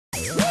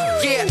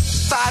Yeah,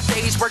 5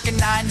 days working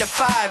 9 to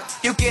 5.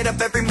 You get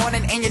up every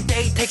morning and your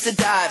day takes a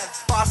dive.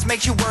 Boss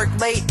makes you work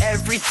late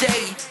every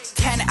day,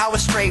 10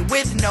 hours straight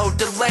with no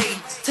delay.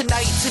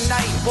 Tonight,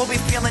 we'll be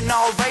feeling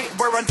alright.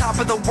 We're on top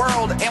of the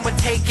world and we're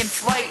taking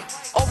flight.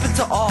 Open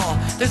to all,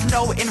 there's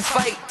no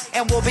invite,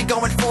 and we'll be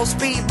going full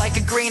speed like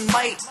a green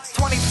light.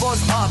 20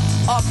 floors up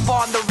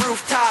on the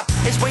rooftop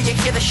is where you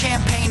hear the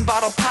champagne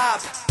bottle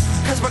pop.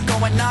 Cause we're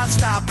going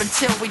non-stop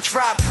until we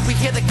drop. We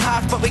hear the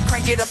cough but we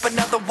crank it up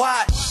another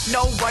watt.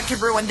 No one can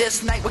ruin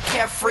this night, we're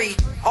carefree.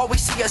 All we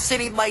see are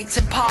city lights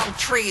and palm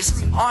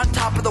trees. On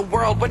top of the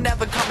world, we're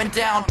never coming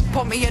down.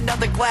 Pour me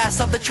another glass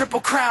of the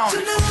Triple Crown.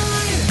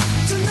 Tonight,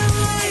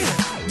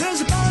 there's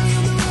a party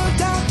on the road,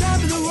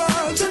 top of the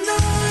world.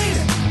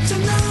 Tonight.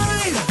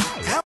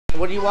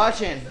 What are you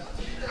watching?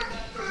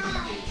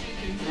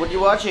 What are you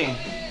watching?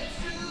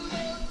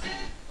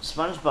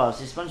 SpongeBob,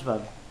 see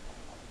SpongeBob.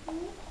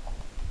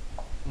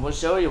 What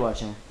show are you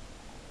watching?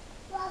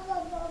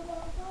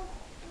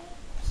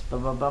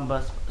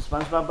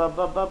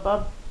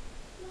 SpongeBob.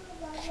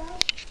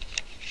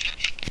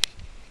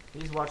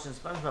 He's watching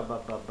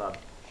SpongeBob.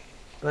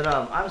 But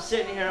I'm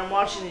sitting here, I'm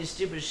watching these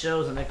stupid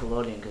shows on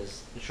Nickelodeon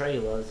because Trey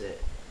loves it.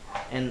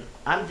 And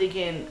I'm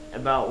thinking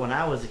about when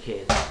I was a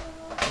kid.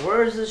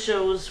 Where's the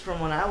shows from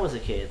when I was a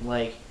kid?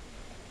 Like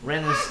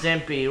Ren and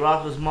Stimpy,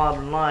 Rocko's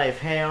Modern Life,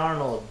 Hey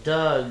Arnold,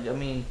 Doug. I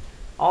mean,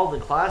 all the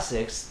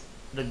classics,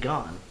 they're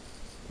gone.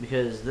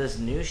 Because this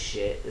new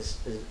shit is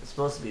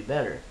supposed to be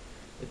better.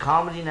 The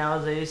comedy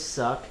nowadays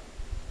suck.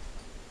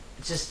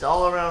 It's just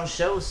all around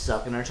shows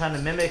suck, and they're trying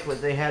to mimic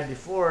what they had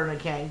before, and they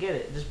can't get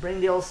it. Just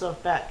bring the old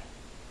stuff back.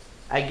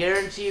 I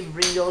guarantee if you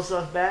bring the old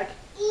stuff back,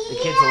 the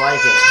kids will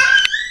like it.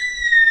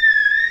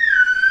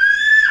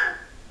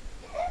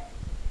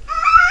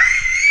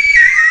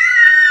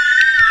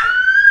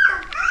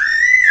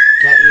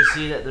 Can't you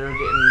see that they're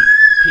getting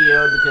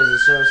PO'd because the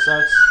show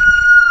sucks?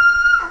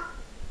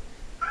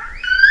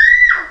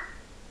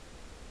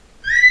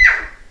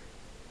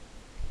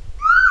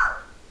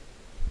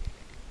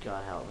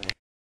 God help me.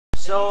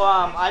 So,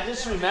 I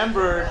just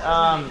remembered,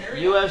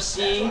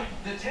 UFC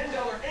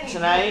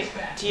tonight,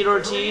 Tito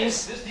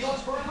Ortiz.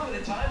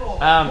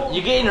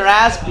 You're getting your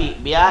ass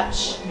beat,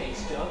 biatch.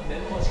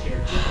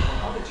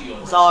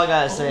 That's all I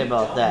gotta say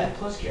about that.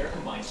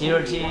 Tito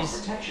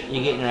Ortiz,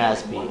 you're getting your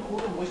ass beat.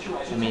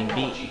 I mean,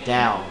 beat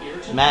down.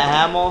 Matt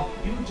Hamill,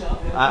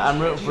 I'm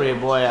rooting for you,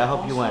 boy. I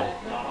hope you win.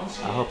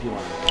 I hope you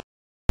win.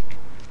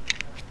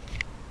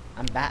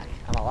 I'm back.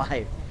 I'm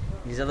alive.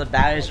 These other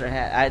batteries are.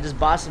 I just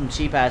bought some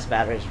cheap ass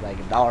batteries for like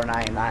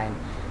 $1.99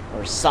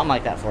 or something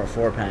like that for a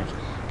 4-pack.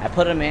 I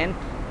put them in.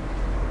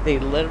 They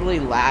literally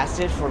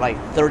lasted for like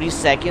 30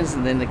 seconds,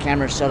 and then the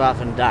camera shut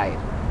off and died.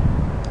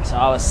 So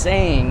I was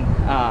saying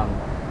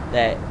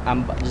that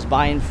I'm just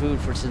buying food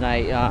for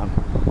tonight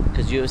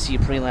because UFC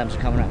prelims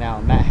are coming right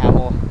now. Matt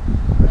Hamill,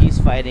 he's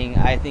fighting.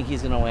 I think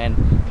he's gonna win.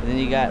 And then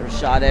you got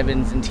Rashad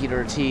Evans and Tito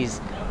Ortiz,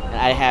 and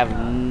I have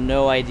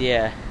no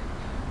idea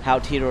how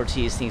Tito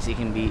Ortiz thinks he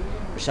can beat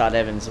Rashad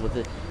Evans with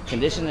the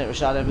condition that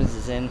Rashad Evans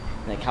is in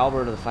and the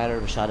caliber of the fighter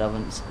Rashad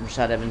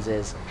Evans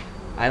is.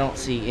 I don't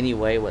see any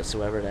way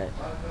whatsoever that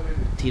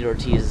Tito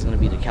Ortiz is going to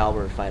be the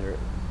caliber of fighter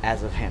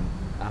as of him.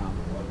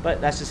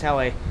 But that's just how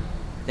I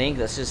think.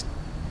 That's just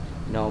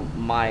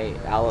my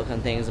outlook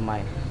on things and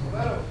my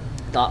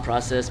thought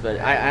process. But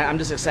I'm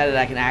just excited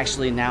that I can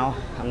actually now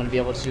I'm going to be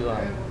able to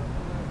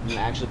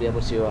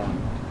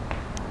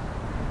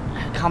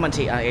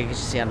commentate, I guess you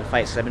say, on the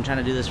fights. Because I've been trying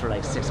to do this for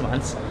like 6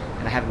 months,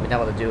 and I haven't been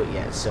able to do it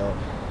yet. So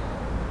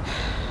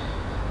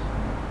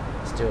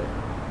let's do it.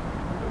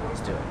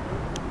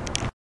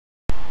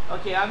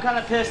 Okay, I'm kind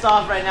of pissed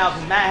off right now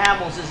because Matt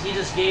Hamill says he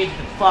just gave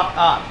the fuck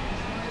up.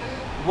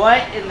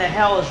 What in the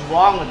hell is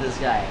wrong with this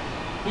guy?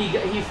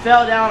 He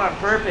fell down on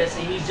purpose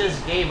and he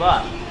just gave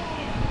up.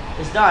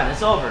 It's done.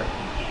 It's over.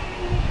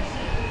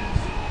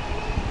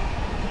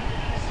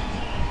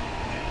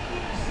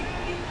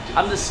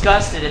 I'm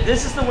disgusted. If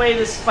this is the way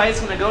this fight's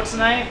gonna go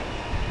tonight,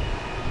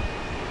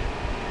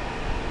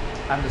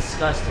 I'm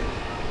disgusted.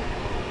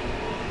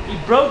 He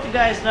broke the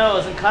guy's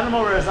nose and cut him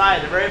over his eye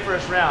the very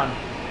first round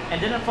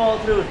and didn't follow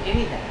through with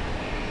anything.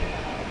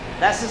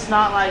 That's just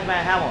not like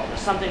Matt Hamill. There's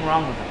something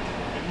wrong with him.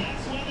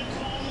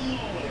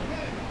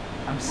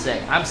 I'm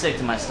sick. I'm sick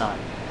to my stomach.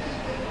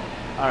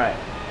 Alright.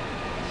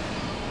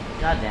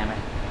 God damn it.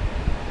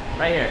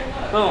 Right here.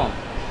 Boom.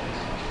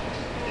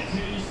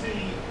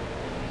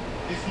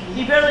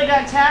 He barely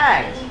got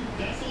tagged.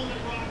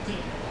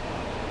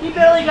 He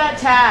barely got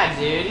tagged,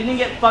 dude. He didn't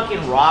get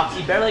fucking rocked.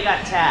 He barely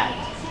got tagged.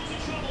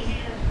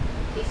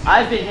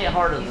 I've been hit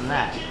harder than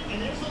that.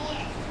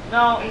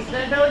 No,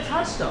 they barely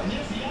touched him.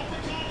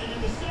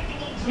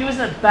 He was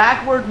in a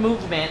backward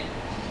movement,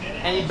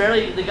 and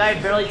the guy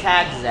barely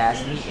tagged his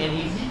ass, and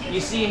you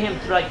see him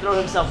like throw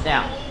himself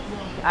down.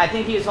 I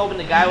think he was hoping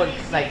the guy would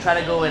like try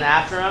to go in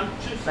after him,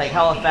 like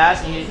hella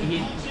fast, and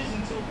he'd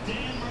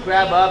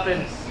grab up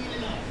and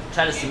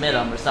try to submit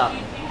him or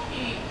something.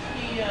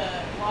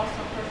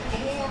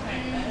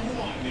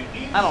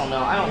 I don't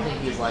know. I don't think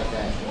he's like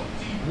that.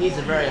 He's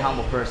a very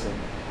humble person.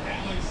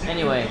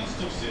 Anyway,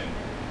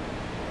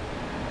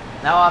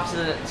 now off to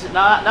the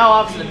now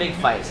off to the big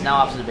fights. Now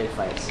off to the big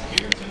fights.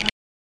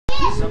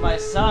 So my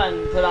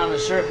son put on a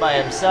shirt by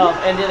himself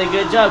and did a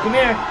good job. Come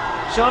here,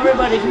 show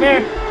everybody. Come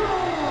here,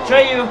 show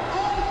you.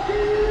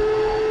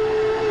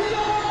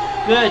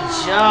 Good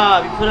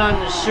job. You put on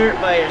the shirt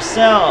by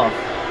yourself.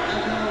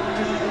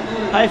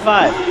 High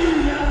five.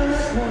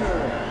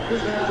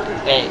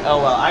 Hey, oh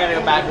well, I gotta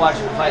go back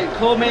watching the fight.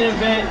 Cool main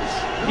event.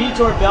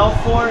 Vitor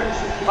Belfort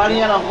fighting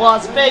out of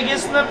Las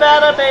Vegas,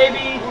 Nevada,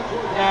 baby.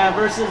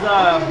 Versus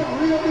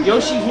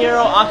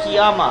Yoshihiro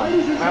Akiyama.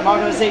 I'm not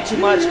gonna say too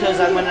much because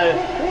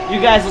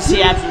you guys will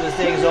see after the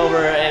thing's over,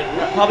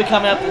 and probably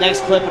coming up the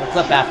next clip and a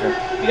clip after.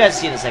 You guys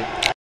see in a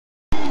second.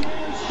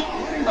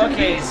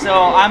 Okay, so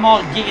I'm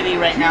all giggity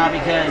right now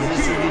because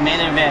this is the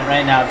main event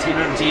right now. Tito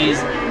Ortiz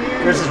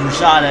versus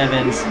Rashad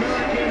Evans.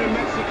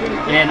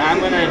 And I'm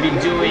going to be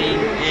doing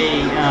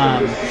a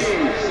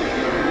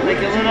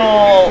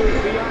little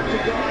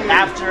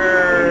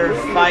after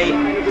fight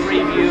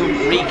preview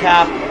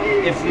recap,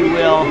 if you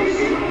will,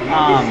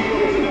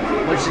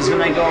 which is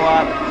going to go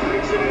up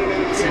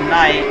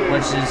tonight,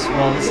 which is,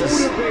 well, this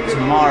is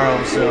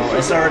tomorrow, so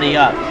it's already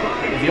up.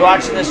 If you're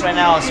watching this right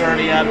now, it's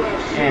already up,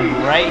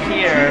 and right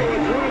here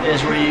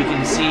is where you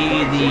can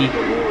see the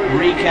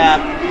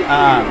recap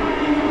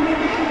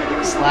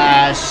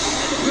slash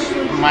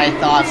my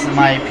thoughts and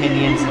my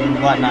opinions and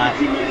whatnot.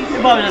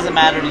 It probably doesn't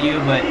matter to you,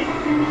 but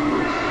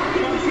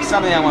it's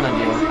something I want to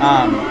do.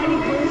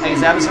 Like I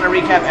said, I'm just going to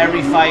recap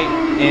every fight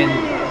and,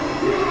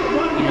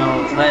 you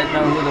know, let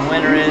know who the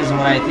winner is and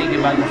what I think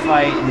about the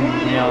fight,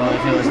 and, you know,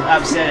 if it was an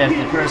upset, if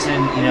the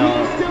person, you know,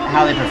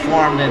 how they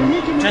performed,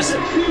 and just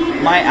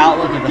my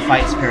outlook of the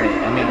fights, period.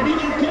 I mean,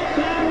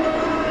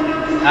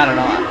 I don't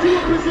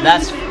know.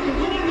 That's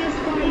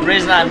the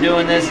reason I'm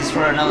doing this is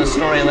for another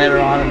story later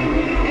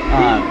on.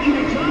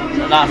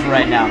 Not for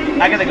right now.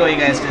 I gotta go, you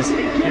guys, because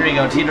here we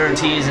go, Tito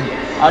Ortiz, and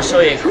I'll show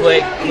you a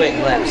quick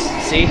glimpse.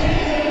 See?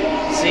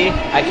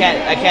 I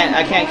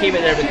can't keep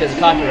it there because of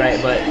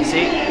copyright, but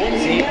see?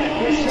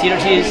 Tito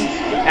Ortiz,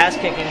 ass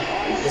kicking,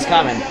 is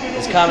coming.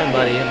 It's coming,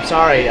 buddy. I'm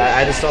sorry.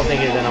 I just don't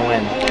think you're gonna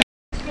win.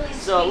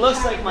 So it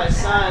looks like my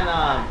son,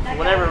 for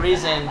whatever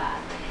reason,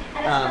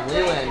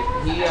 Leland,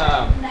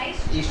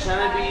 he's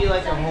trying to be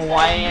like a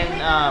Hawaiian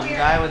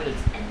guy with the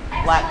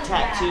black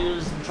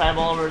tattoos and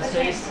tribal all over his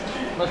face.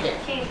 Look at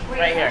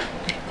right here.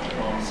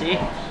 See?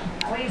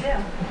 What do you do?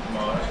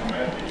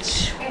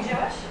 Hey,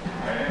 Josh?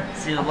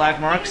 See the black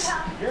marks?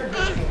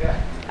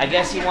 I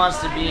guess he wants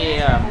to be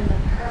a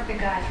Perfect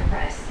guy for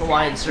Bryce.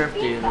 Hawaiian surf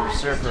dude or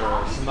surfer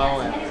or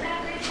Samoan.